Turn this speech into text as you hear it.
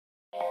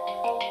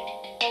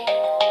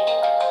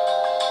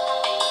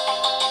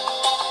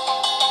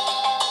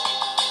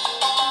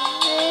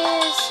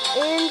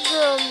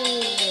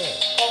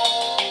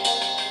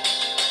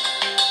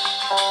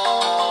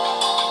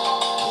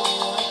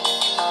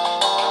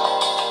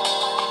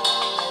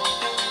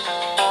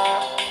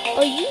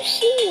Are you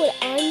seeing what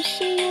I'm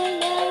seeing right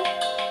now?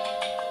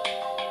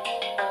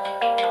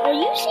 Are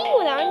you seeing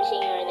what I'm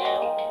seeing right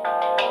now?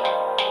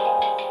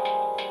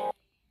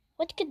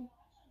 What could...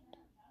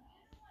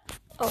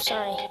 Oh,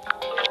 sorry.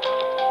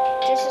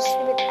 Just a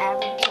stupid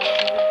average.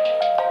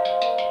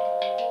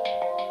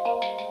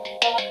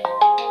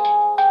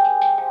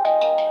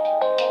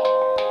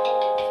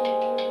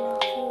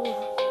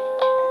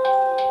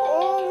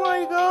 Oh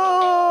my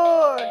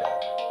god!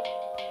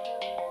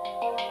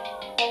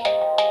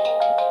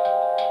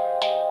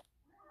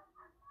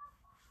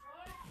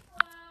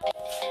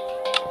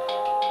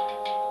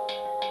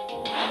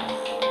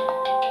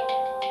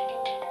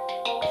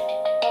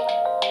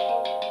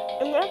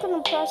 I'm not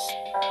gonna press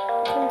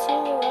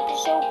continue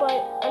episode,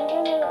 but I'm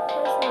gonna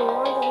press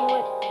rewind on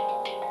what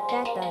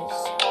that does.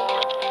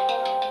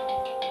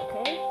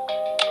 Okay?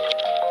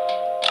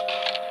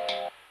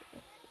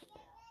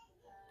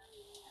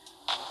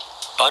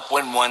 But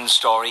when one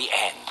story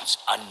ends,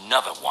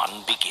 another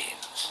one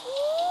begins.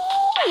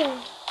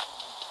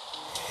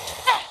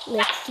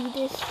 Let's see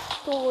this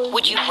story.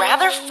 Would you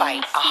rather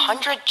fight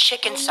 100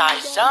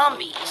 chicken-sized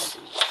zombies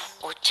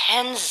or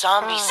 10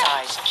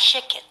 zombie-sized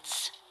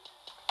chickens?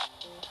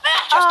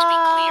 Just to be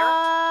clear,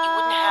 you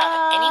wouldn't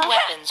have any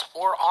weapons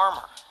or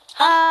armor.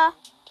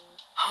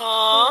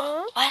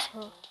 Huh?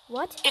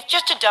 What? It's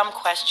just a dumb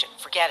question.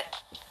 Forget it.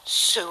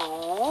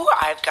 So,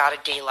 I've got a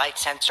daylight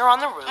sensor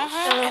on the roof,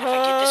 and if I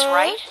did this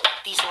right,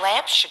 these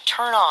lamps should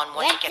turn on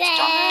once it gets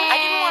dark. I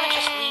didn't want to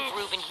just leave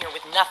Reuben here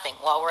with nothing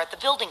while we're at the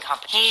building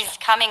competition. He's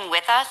coming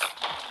with us?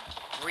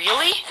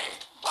 Really?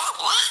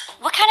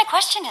 What kind of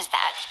question is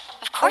that?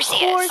 Of course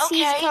he is.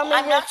 He's Okay, coming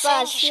I'm not with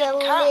saying us, he you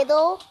shouldn't come.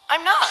 little.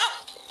 I'm not.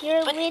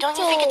 You're But little. don't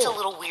you think it's a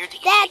little weird that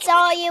you That's take him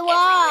all with you everywhere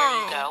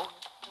you want. go?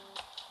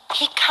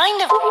 He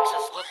kind of makes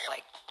us look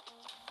like,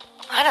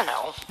 I don't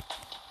know,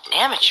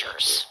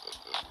 amateurs.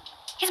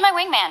 He's my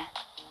wingman.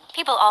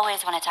 People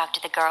always want to talk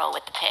to the girl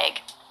with the pig.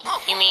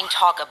 You mean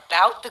talk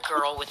about the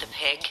girl with the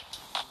pig?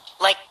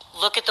 Like,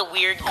 look at the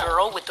weird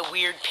girl with the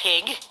weird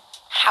pig?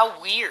 How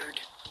weird.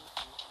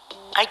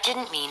 I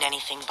didn't mean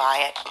anything by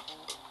it.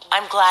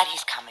 I'm glad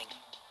he's coming.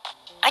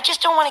 I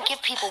just don't want to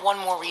give people one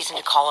more reason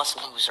to call us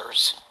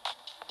losers.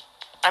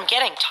 I'm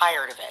getting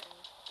tired of it.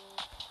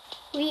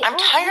 I'm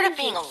tired of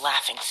being a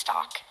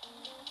laughingstock.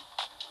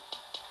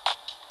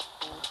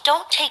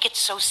 Don't take it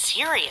so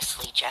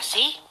seriously,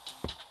 Jesse.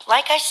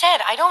 Like I said,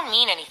 I don't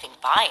mean anything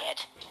by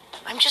it.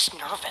 I'm just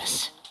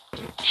nervous. You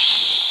hear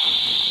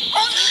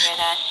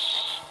that?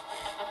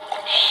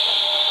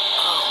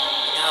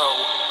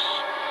 Oh,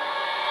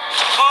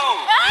 Oh,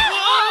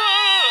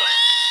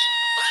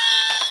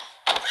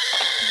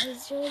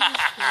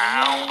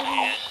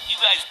 man. You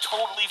guys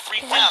totally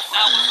freaked out.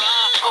 That was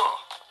no.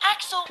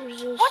 Axel,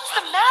 what's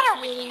the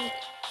matter with you?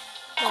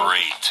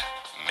 Great.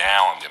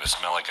 Now I'm gonna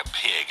smell like a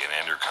pig in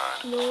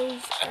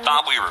Endercon. I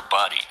thought we were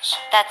buddies.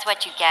 That's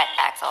what you get,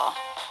 Axel.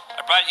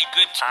 I brought you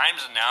good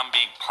times and now I'm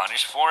being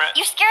punished for it?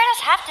 You scared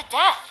us half to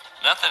death.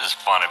 Nothing is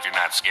fun if you're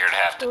not scared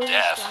half to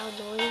death.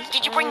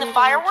 Did you bring the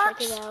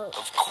fireworks?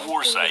 Of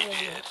course I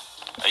did.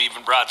 I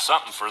even brought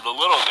something for the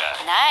little guy.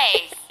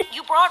 Nice.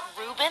 You brought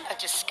Reuben a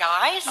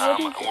disguise?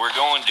 We're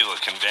going to a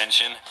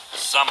convention.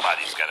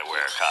 Somebody's gotta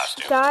wear a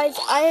costume. Guys,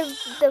 I have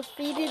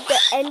defeated the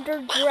Ender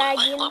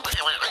Dragon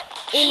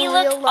He in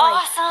looks real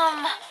life.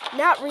 awesome.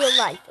 Not real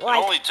life. It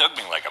Like, only took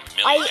me like a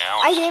million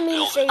hours. I didn't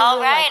mean to say All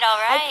real right, life. all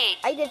right.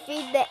 I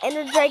defeated the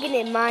Ender Dragon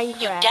in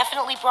Minecraft.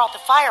 Definitely brought the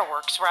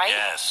fireworks, right?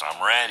 Yes, I'm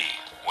ready.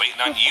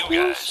 Waiting on you Of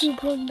course guys. you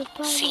brought the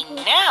fireworks. See,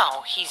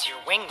 now he's your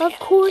wingman. Of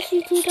course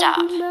you think Stop.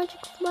 I do magic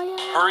with my eyes.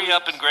 Hurry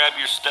up and grab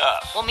your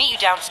stuff. We'll meet you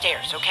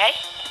downstairs, okay?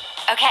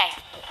 Okay.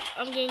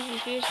 I'm getting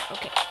confused.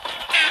 Okay.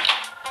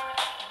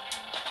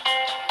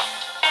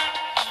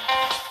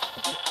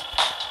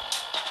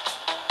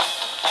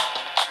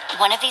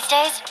 One of these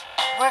days,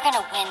 we're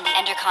gonna win the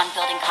Endercon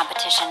building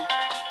competition.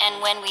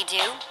 And when we do,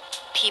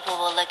 people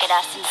will look at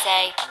us and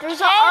say,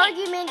 There's an "Hey,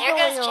 argument there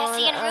going goes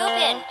Jesse on, and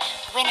Reuben,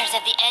 winners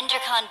of the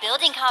Endercon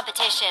building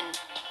competition."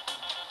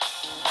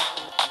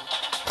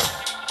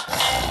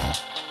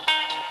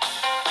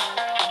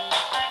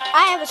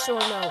 I have a sore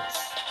nose.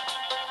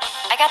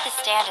 I got this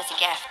stand as a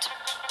gift,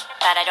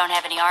 but I don't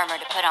have any armor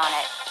to put on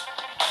it.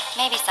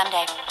 Maybe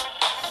someday.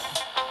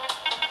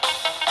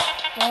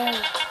 I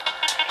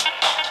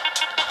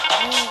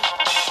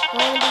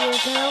want to be your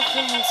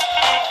girlfriend.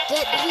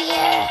 Get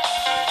here.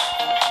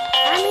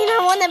 I mean, I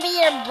want to be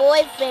your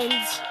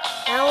boyfriend.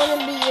 I want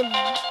to be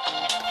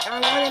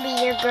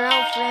your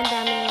girlfriend.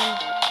 I mean,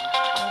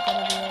 I'm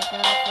gonna be your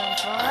girlfriend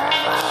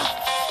forever.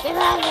 Get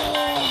out of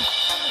here.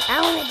 I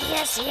want to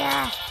kiss you.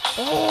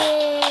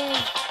 Hey.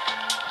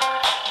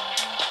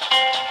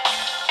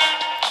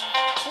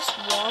 Just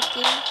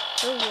walking.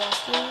 Her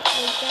walking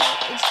like that.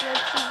 It's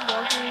like she's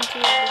walking into a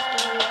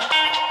area.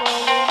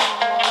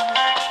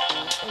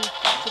 And she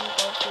can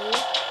go through.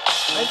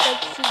 It's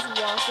like she's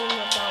walking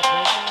without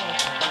moving like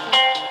that.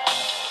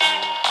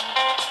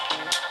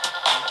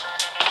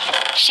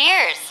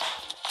 Shears.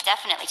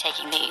 Definitely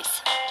taking these.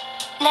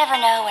 Never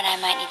know when I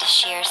might need to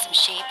shear some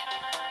sheep.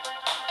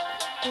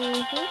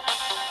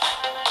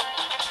 Mm-hmm.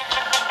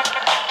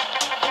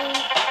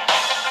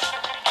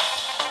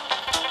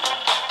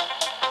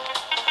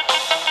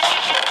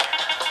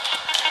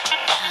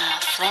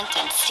 Flint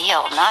and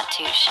steel, not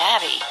too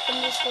shabby.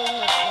 I'm just going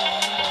like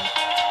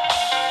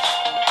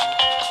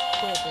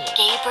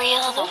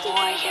Gabriel the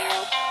Warrior.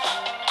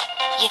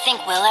 You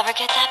think we'll ever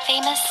get that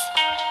famous?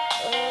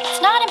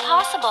 It's not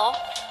impossible.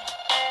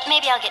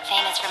 Maybe I'll get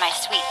famous for my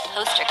sweet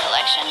poster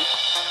collection.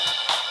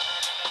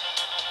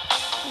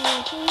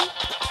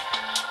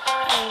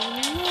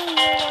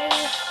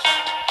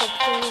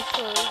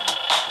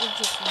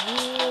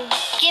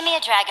 Give me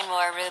a dragon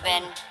roar,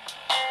 Ruben.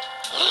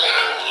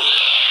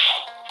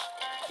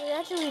 It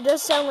actually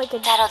does sound like a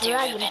That'll do,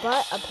 dragon, Ruben.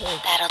 but a pig.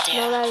 That'll do.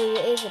 No, that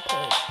it is a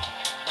pig.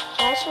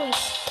 It actually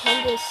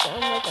kind of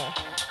sound like a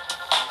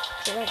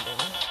dragon.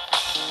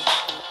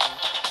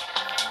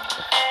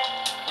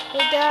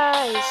 Hey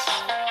guys,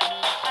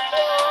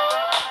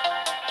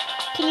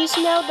 can you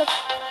smell the?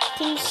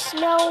 Can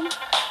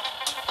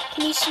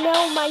you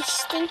smell my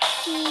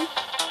stinky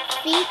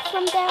feet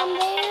from down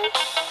there? Yeah,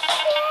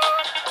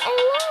 I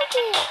love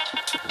it.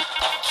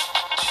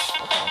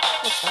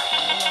 Okay,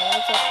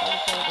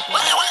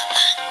 let's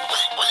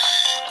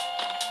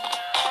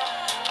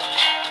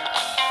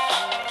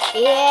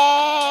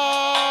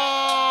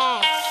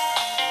Yes!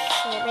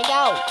 Here we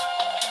go.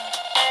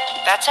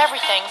 That's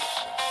everything.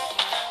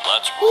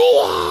 Let's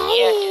roll.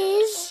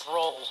 Yes!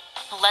 Roll.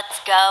 Let's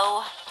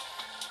go.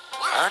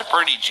 I heard a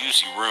pretty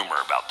juicy rumor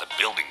about the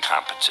building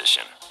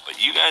competition,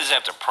 but you guys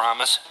have to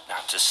promise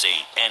not to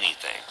say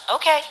anything.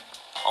 Okay.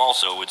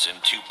 Also, it's in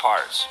 2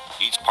 parts.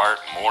 Each part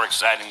more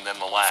exciting than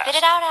the last. Spit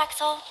it out,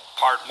 Axel.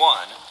 Part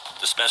 1,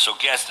 the special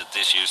guest at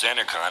this year's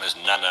Endercon is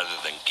none other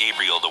than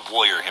Gabriel the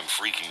Warrior him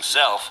freaking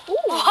self.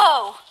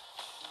 Whoa!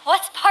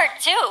 What's part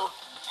 2?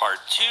 Part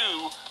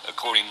 2,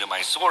 according to my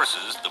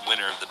sources, the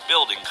winner of the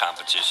building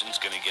competition is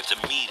going to get to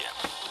meet him.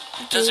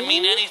 It doesn't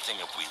mean anything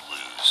if we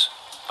lose.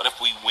 But if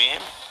we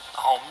win,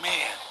 oh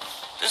man,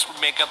 this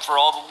would make up for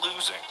all the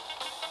losing.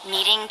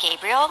 Meeting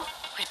Gabriel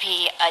would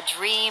be a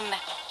dream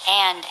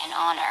and an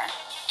honor.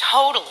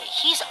 Totally.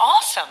 He's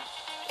awesome.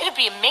 It'd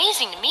be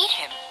amazing to meet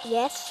him.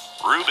 Yes.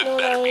 Ruben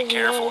better be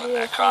careful in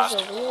that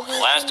costume.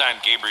 Last time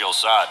Gabriel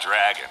saw a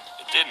dragon,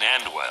 it didn't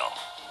end well.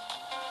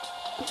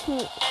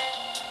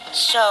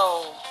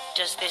 So,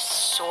 does this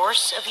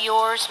source of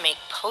yours make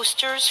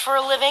posters for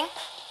a living?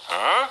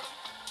 Huh?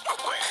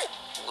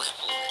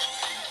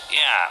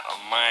 Yeah,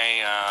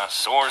 my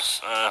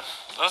source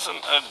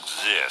doesn't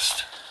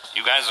exist.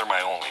 You guys are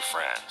my only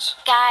friends.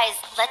 Guys,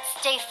 let's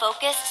stay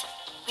focused.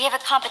 We have a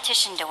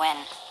competition to win.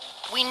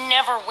 We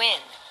never win.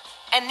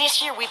 And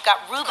this year we've got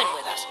Ruben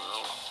with us.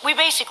 We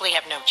basically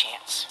have no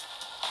chance.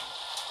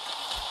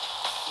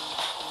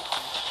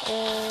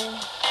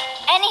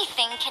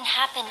 Anything can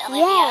happen,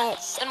 Olivia.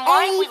 Yes, Then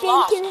why have we anything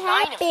lost can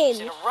 9 of these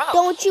in happen. a row?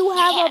 Don't you You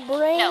have a can't-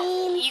 brain?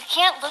 No, you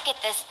can't look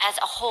at this as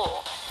a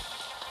whole.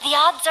 The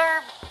odds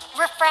are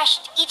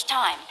refreshed each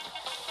time.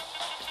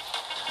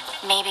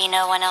 Maybe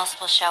no one else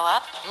will show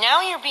up.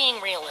 Now you're being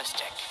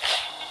realistic.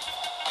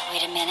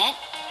 Wait a minute.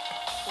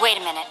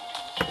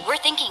 We're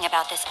thinking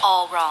about this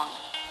all wrong.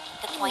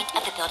 The point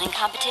of the building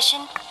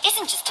competition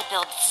isn't just to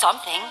build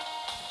something.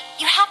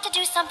 You have to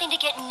do something to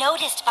get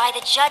noticed by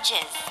the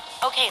judges.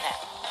 Okay then.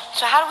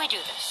 So how do we do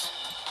this?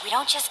 We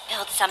don't just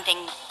build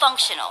something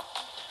functional.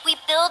 We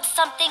build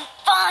something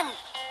fun.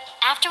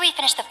 After we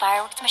finish the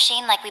fireworks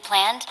machine like we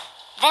planned,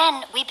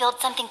 then we build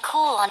something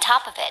cool on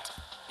top of it.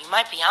 We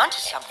might be onto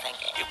something.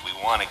 If we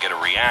want to get a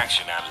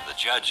reaction out of the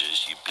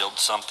judges, you build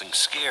something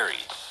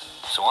scary.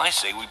 So I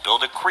say we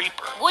build a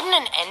creeper. Wouldn't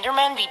an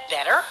Enderman be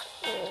better?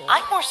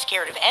 I'm more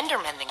scared of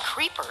Endermen than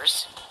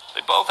creepers.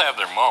 They both have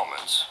their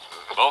moments.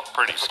 Both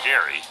pretty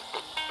scary.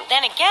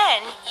 Then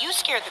again, you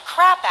scared the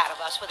crap out of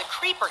us with a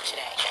creeper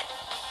today.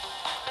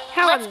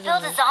 Let's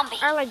build a zombie.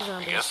 I like I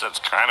zombies. guess that's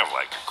kind of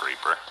like a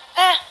creeper.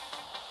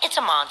 It's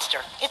a monster.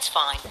 It's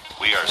fine.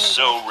 We are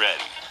so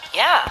ready.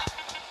 Yeah.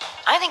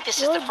 I think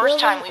this is the You're first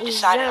time building we've a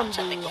decided on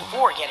zombie. something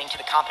before getting to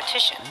the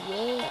competition.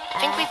 Yeah.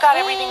 Think we've got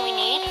everything we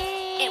need?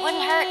 It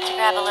wouldn't hurt to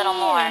grab a little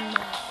more.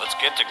 Let's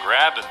get to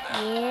grabbing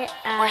them.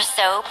 Yeah. We're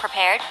so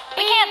prepared.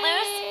 We can't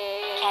lose.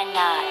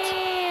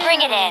 Cannot.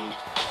 Bring it in.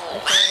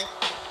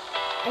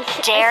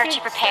 Dare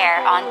to prepare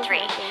on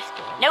 3.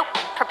 Nope.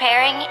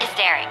 Preparing is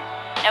daring.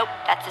 Nope.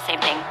 That's the same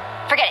thing.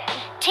 Forget it.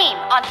 Team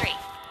on 3.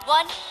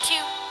 1, 2,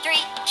 3.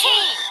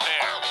 Team.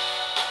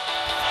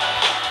 There.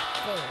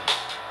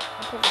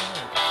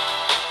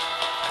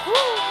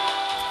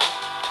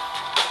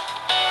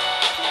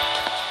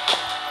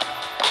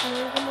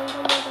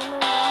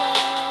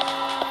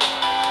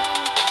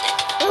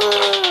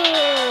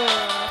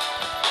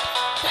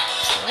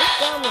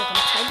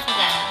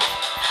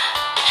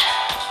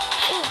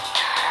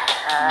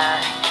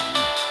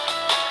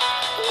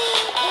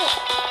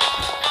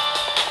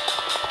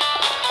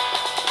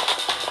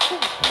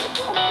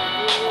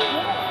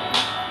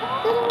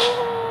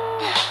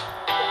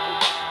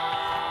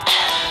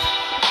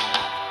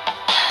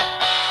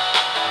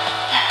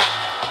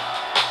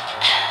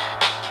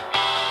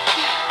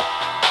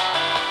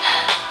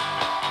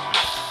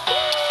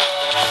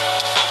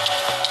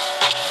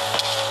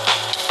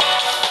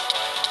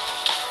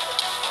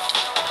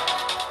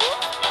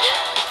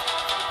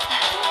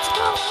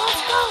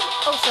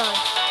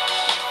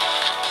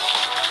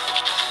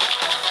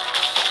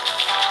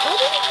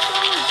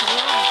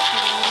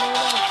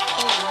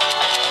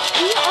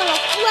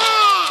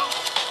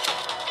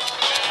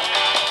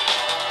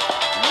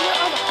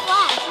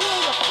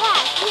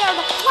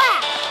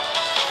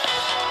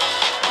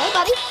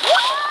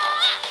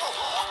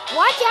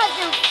 watch out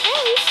your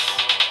face.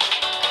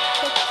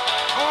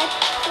 I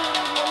actually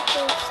want to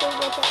say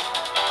what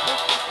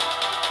that.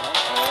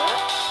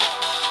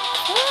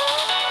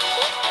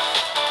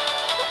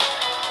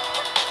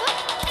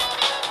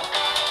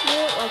 Do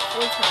it like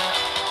 4 times.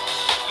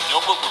 We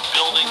know what we're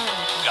building.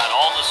 We've got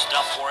all the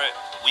stuff for it.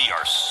 We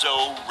are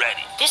so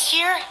ready. This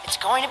year, it's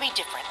going to be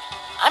different.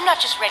 I'm not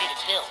just ready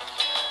to build.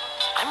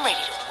 I'm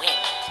ready to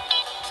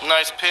win.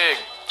 Nice pig,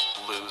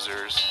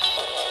 losers.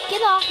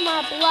 Get off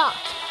my block.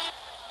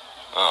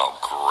 Oh,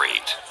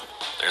 great.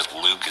 There's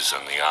Lucas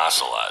and the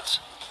Ocelots.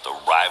 The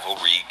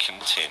rivalry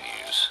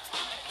continues.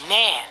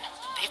 Man,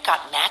 they've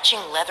got matching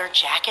leather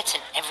jackets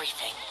and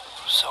everything.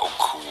 So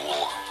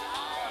cool.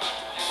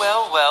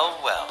 Well, well,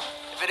 well.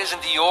 If it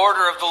isn't the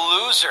order of the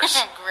losers.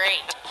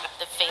 Great.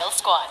 The fail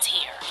squad's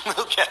here.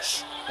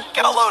 Lucas,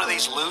 get a load of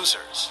these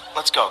losers.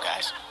 Let's go,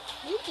 guys.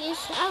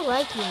 Lucas, I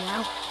like you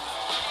now.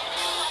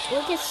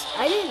 Lucas,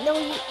 I didn't know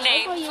you. I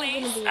Name, thought you were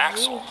please. gonna be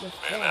Axel. rude with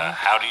And Phil.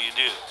 how do you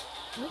do?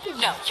 Lucas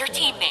No, is your Phil.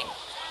 team name.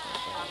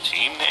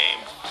 Team name?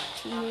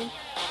 Team.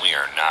 We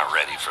are not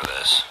ready for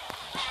this.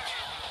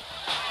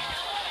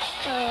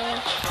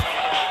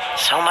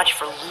 So much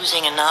for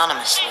losing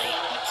anonymously.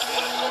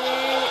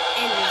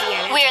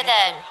 We're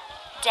the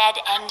Dead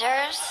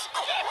Enders.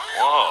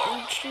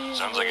 Whoa.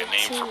 Sounds like a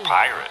name for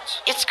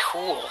pirates. It's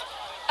cool.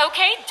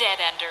 Okay, Dead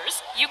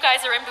Enders. You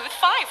guys are in booth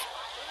 5.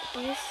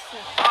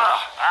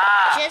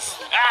 Just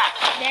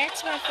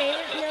that's my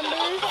favorite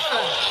number.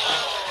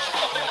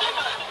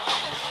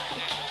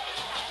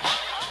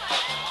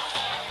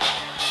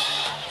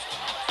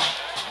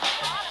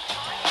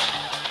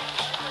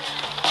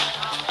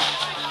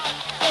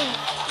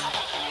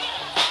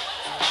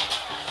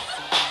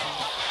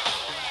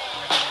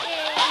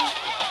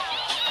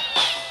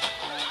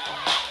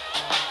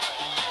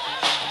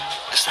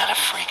 Is that a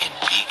freaking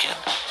beacon?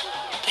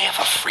 They have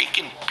a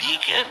freaking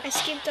beacon? I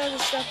skipped all the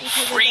stuff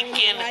because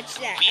Freaking I wanted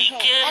to watch that.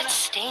 beacon? That's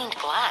stained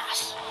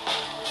glass.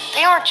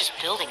 They aren't just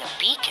building a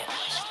beacon.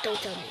 Don't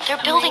tell me.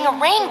 They're building a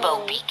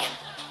rainbow beacon.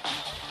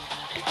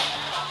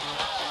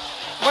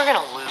 We're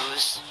gonna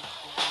lose.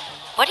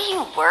 What are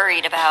you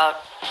worried about?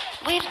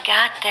 We've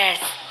got this.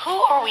 Who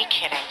are we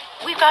kidding?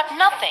 We've got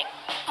nothing.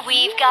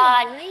 We've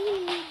got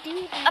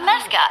a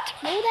mascot.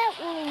 No, that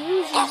will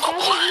lose. It doesn't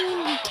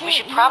mean we can't. We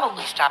should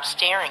probably stop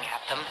staring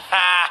at them.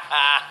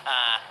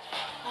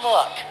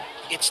 Look,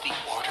 it's the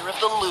order of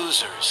the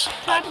losers.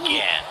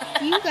 Again.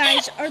 You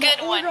guys are the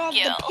Good one, order of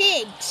Gil. the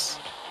pigs.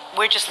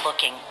 We're just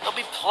looking. There'll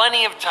be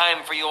plenty of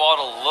time for you all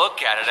to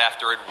look at it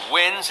after it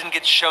wins and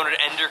gets shown at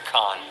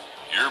EnderCon.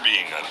 You're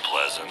being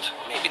unpleasant.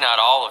 Maybe not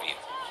all of you.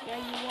 Yeah,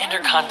 you are.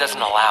 EnderCon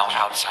doesn't allow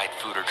outside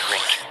food or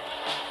drink.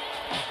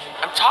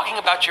 I'm talking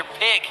about your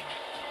pig.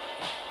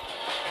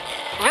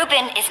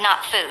 Reuben is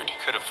not food.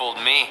 Could have fooled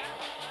me.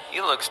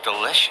 He looks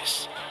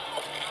delicious.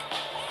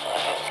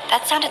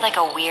 That sounded like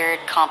a weird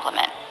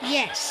compliment.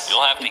 Yes.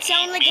 You'll have to it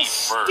sounded eat like me a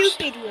first.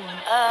 stupid one.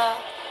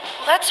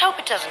 Let's hope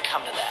it doesn't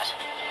come to that.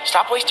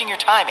 Stop wasting your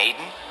time,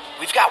 Aiden.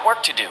 We've got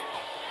work to do.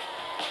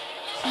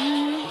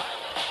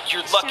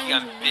 You're lucky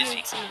I'm Sounds busy.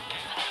 weird to me.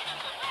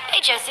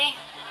 Hey, Josie.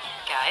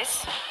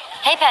 Guys,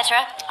 Hey,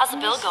 Petra. How's the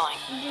build going?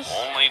 Just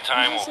Only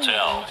time will listen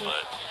tell, to it.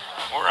 but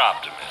we're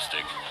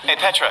optimistic. Hey,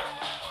 Petra.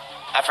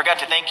 I forgot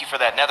to thank you for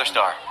that nether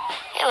star.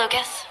 Hey,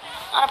 Lucas.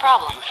 Not a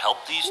problem. You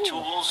help these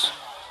tools?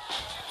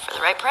 For the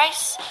right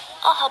price,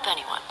 I'll help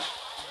anyone.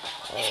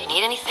 If you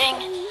need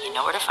anything, you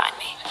know where to find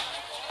me.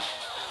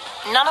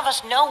 None of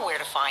us know where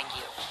to find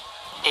you.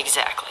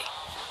 Exactly.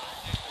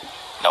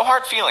 No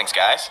hard feelings,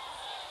 guys.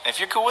 If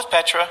you're cool with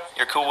Petra,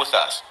 you're cool with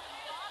us.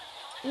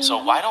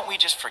 So why don't we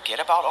just forget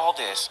about all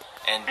this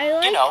and, I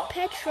like you know,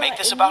 Petra make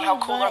this and about you, how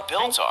cool our but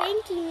builds are? I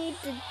think you need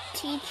to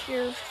teach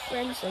your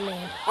friends a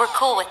man. We're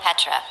cool with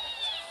Petra,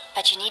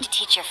 but you need to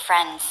teach your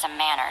friends some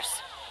manners.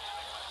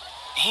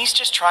 He's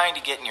just trying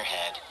to get in your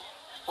head.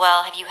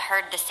 Well, have you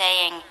heard the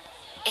saying,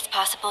 it's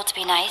possible to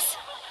be nice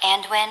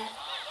and win?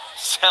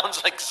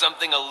 Sounds like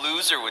something a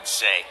loser would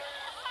say.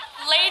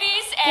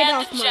 ladies Get and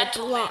off my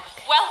gentlemen, block.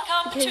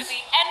 welcome to Because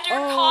the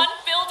EnderCon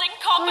building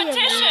 3 of them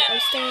competition. are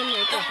staying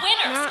right The there.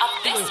 winners Not of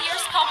this me.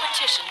 year's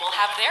competition will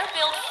have their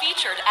build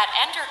featured at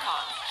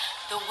EnderCon.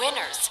 The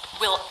winners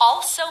will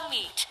also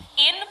meet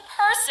in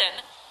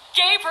person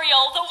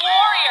Gabriel the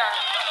Warrior.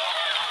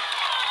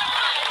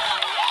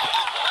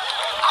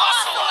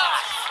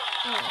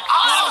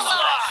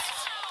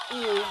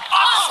 Ooh.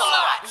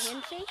 Ocelots!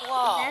 Handshake?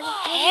 Whoa, Is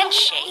that a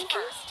handshake?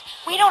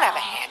 We don't have a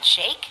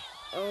handshake.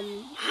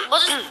 We'll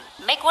just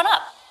make one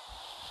up.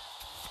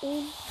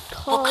 We'll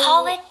We'll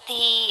call it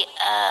the,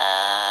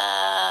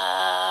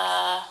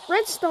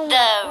 Redstone. the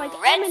like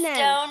Redstone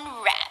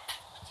Eminem. Rap.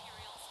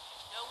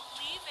 No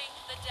leaving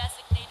the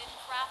designated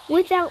craft.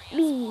 Without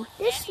me.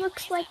 This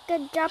looks like a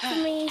job for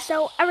me,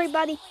 so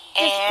everybody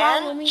just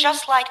follow And me.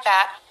 just like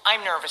that,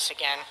 I'm nervous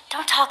again.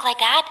 Don't talk like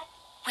that.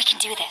 We can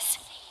do this.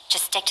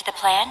 Just stick to the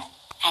plan,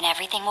 and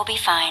everything will be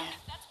fine.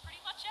 That's pretty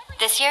much everything.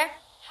 This year,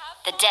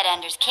 the Dead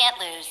Enders can't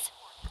lose.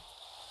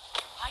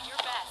 Try your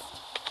best.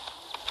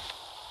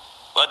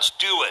 Let's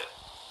do it.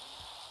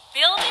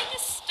 Building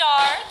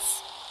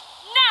starts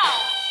now.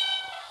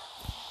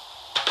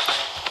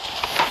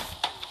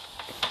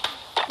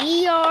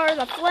 We are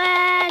the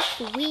Flash.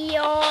 We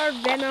are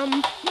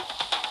Venom.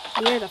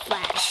 We are the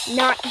Flash,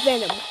 not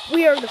Venom.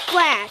 We are the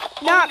Flash,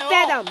 not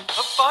Venom.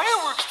 A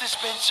fireworks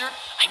dispenser?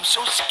 I'm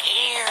so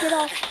scared. Get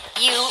off.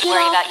 You Get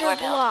worry off about your your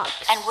build,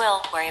 blocks. and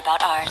we'll worry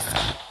about ours.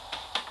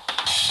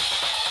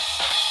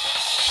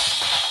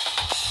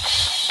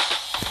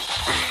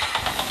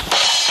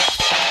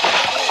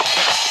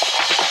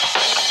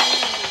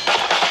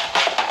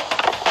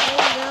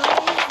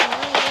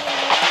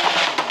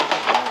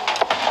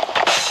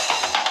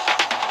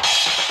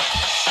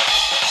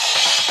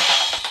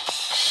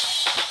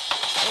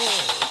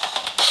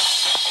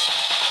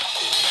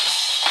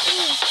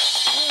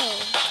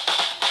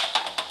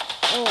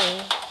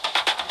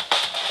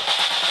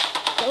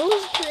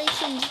 Those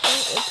creations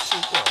don't look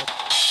too good.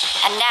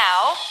 And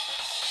now,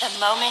 the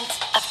moment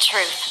of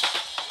truth.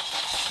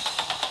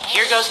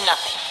 Here goes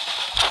nothing.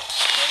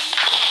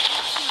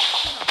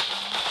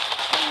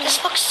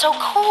 This looks so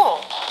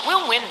cool.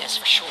 We'll win this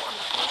for sure.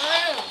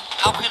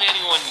 How could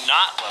anyone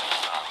not love a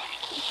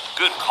zombie?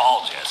 Good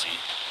call, Jesse.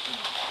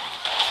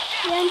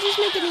 Yeah, I'm just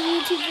making a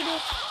YouTube video.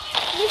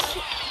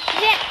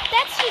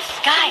 That's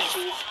just Guys,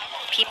 Tracy.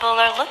 people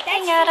are That's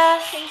looking at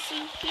us. just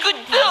Tracy. Good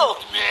build,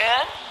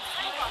 man.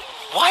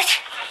 What?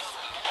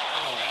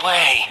 No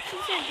way.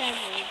 These are bad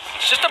words.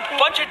 It's just a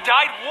bunch of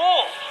dyed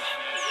wool.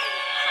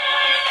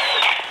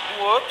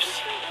 Whoops.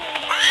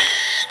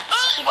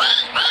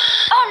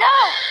 Oh no!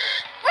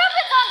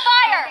 Ruben's on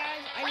fire!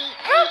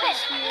 Ruben,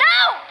 no!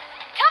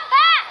 Come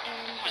back!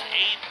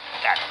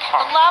 That The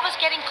punk. lava's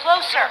getting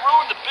closer.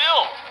 Ruined the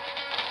build.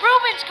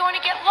 Ruben's going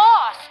to get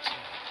lost.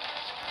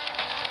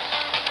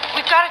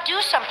 We've got to do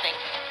something.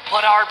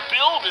 But our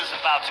build is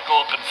about to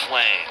go up in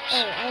flames.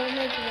 Oh, I will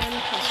make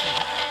one question.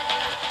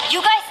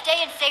 You guys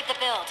stay and save the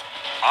build.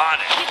 On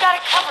it. We've got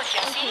it covered,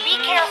 Jesse. Be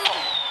careful.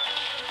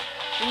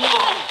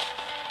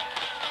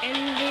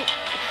 And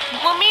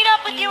We'll meet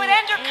up with you at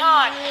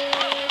EnderCon.